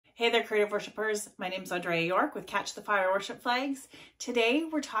Hey there, creative worshipers. My name is Andrea York with Catch the Fire Worship Flags. Today,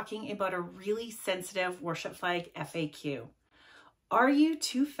 we're talking about a really sensitive worship flag FAQ. Are you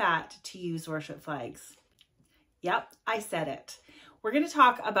too fat to use worship flags? Yep, I said it. We're going to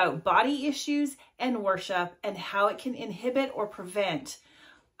talk about body issues and worship and how it can inhibit or prevent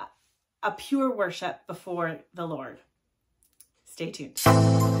a pure worship before the Lord. Stay tuned.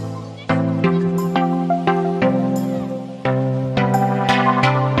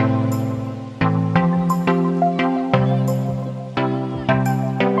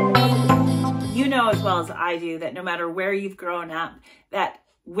 You know as well as I do that no matter where you've grown up, that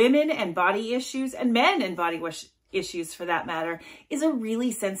women and body issues, and men and body issues for that matter, is a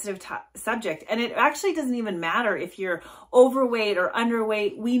really sensitive subject. And it actually doesn't even matter if you're overweight or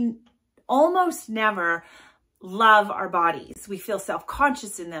underweight. We almost never love our bodies. We feel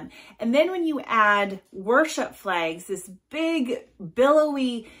self-conscious in them. And then when you add worship flags, this big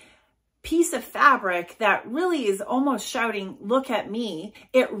billowy piece of fabric that really is almost shouting, "Look at me,"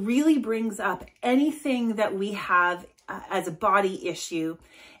 it really brings up anything that we have as a body issue.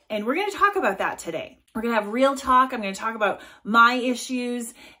 And we're going to talk about that today. We're going to have real talk. I'm going to talk about my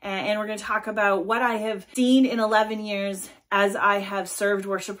issues, and we're going to talk about what I have seen in 11 years as I have served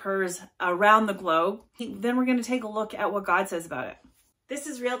worshipers around the globe. Then we're going to take a look at what God says about it. This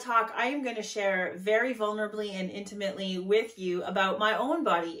is Real Talk. I am going to share very vulnerably and intimately with you about my own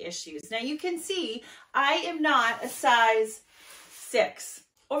body issues. Now you can see I am not a size 6.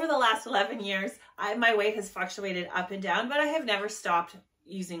 Over the last 11 years, my weight has fluctuated up and down, but I have never stopped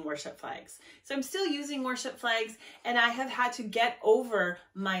using worship flags. So I'm still using worship flags, and I have had to get over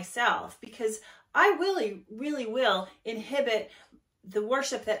myself because I really will inhibit the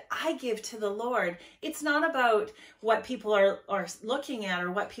worship that I give to the Lord. It's not about what people are looking at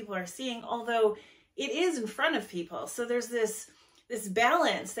or what people are seeing, although it is in front of people. So there's this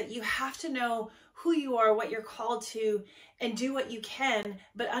balance that you have to know who you are, what you're called to, and do what you can,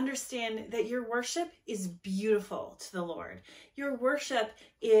 but understand that your worship is beautiful to the Lord. Your worship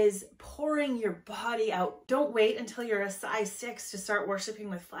is pouring your body out. Don't wait until you're a size 6 to start worshiping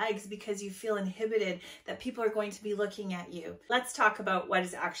with flags because you feel inhibited that people are going to be looking at you. Let's talk about what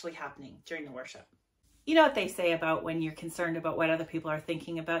is actually happening during the worship. You know what they say about when you're concerned about what other people are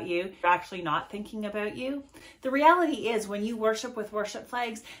thinking about you, they're actually not thinking about you. The reality is when you worship with worship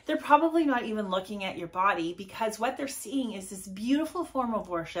flags, they're probably not even looking at your body because what they're seeing is this beautiful form of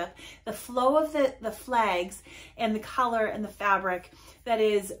worship, the flow of the flags and the color and the fabric that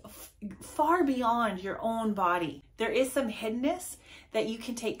is far beyond your own body. There is some hiddenness that you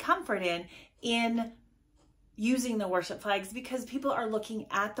can take comfort in using the worship flags because people are looking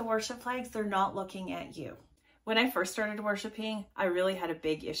at the worship flags. They're not looking at you. When I first started worshiping, I really had a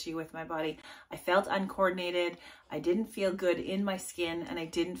big issue with my body. I felt uncoordinated. I didn't feel good in my skin, and I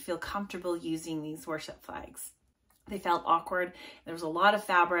didn't feel comfortable using these worship flags. They felt awkward. There was a lot of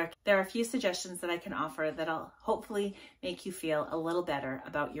fabric. There are a few suggestions that I can offer that'll hopefully make you feel a little better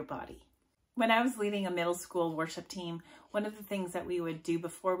about your body. When I was leading a middle school worship team, one of the things that we would do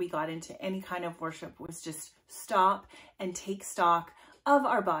before we got into any kind of worship was just stop and take stock of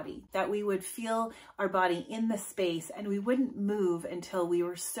our body, that we would feel our body in the space and we wouldn't move until we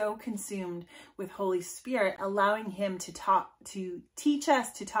were so consumed with Holy Spirit, allowing Him to teach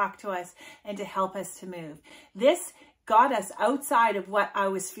us, to talk to us, and to help us to move. This got us outside of what I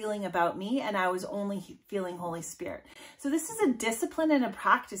was feeling about me, and I was only feeling Holy Spirit. So this is a discipline and a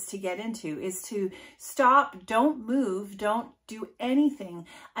practice to get into, is to stop, don't move, don't do anything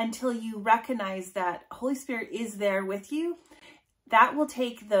until you recognize that Holy Spirit is there with you. That will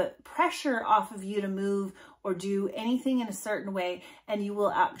take the pressure off of you to move or do anything in a certain way, and you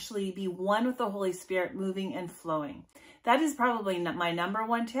will actually be one with the Holy Spirit, moving and flowing. That is probably my number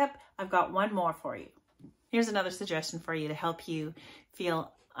one tip. I've got one more for you. Here's another suggestion for you to help you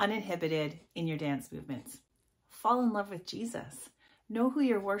feel uninhibited in your dance movements. Fall in love with Jesus. Know who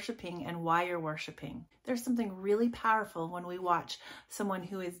you're worshiping and why you're worshiping. There's something really powerful when we watch someone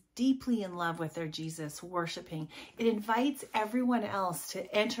who is deeply in love with their Jesus worshiping. It invites everyone else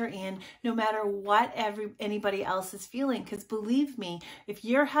to enter in no matter what anybody else is feeling. Because believe me, if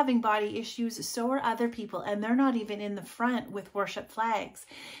you're having body issues, so are other people, and they're not even in the front with worship flags.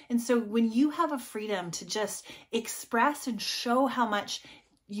 And so when you have a freedom to just express and show how much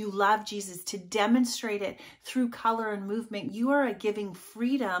you love Jesus, to demonstrate it through color and movement, you are giving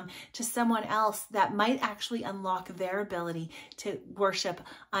freedom to someone else that might actually unlock their ability to worship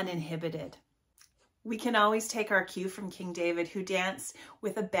uninhibited. We can always take our cue from King David, who danced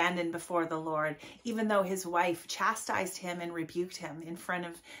with abandon before the Lord, even though his wife chastised him and rebuked him in front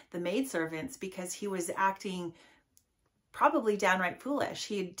of the maidservants because he was acting probably downright foolish.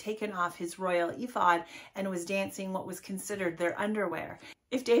 He had taken off his royal ephod and was dancing what was considered their underwear.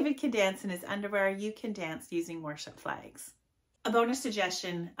 If David can dance in his underwear, you can dance using worship flags. A bonus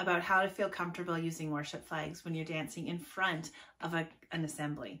suggestion about how to feel comfortable using worship flags when you're dancing in front of an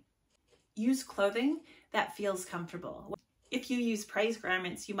assembly. Use clothing that feels comfortable. If you use praise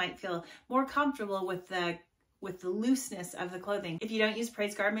garments, you might feel more comfortable with the looseness of the clothing. If you don't use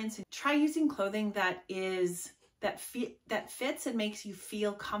praise garments, try using clothing that fits and makes you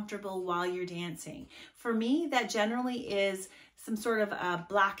feel comfortable while you're dancing. For me, that generally is some sort of a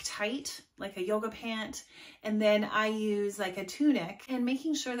black tight, like a yoga pant, and then I use like a tunic, and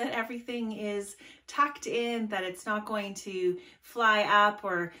making sure that everything is tucked in, that it's not going to fly up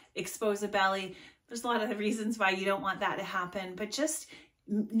or expose a belly. There's a lot of reasons why you don't want that to happen, but just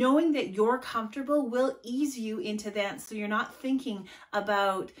knowing that you're comfortable will ease you into dance, so you're not thinking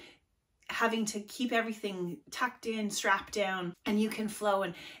about having to keep everything tucked in, strapped down, and you can flow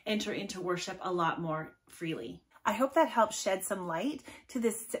and enter into worship a lot more freely. I hope that helps shed some light to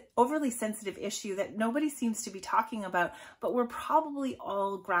this overly sensitive issue that nobody seems to be talking about, but we're probably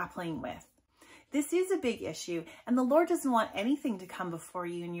all grappling with. This is a big issue, and the Lord doesn't want anything to come before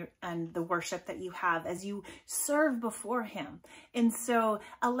you and the worship that you have as you serve before Him. And so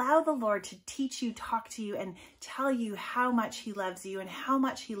allow the Lord to teach you, talk to you, and tell you how much He loves you and how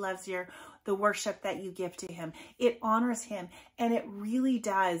much He loves the worship that you give to Him. It honors Him, and it really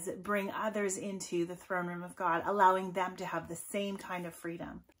does bring others into the throne room of God, allowing them to have the same kind of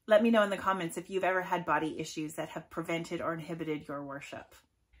freedom. Let me know in the comments if you've ever had body issues that have prevented or inhibited your worship.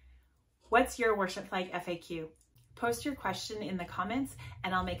 What's your worship flag FAQ? Post your question in the comments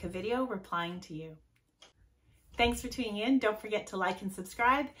and I'll make a video replying to you. Thanks for tuning in. Don't forget to like and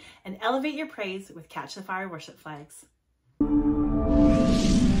subscribe, and elevate your praise with Catch the Fire worship flags.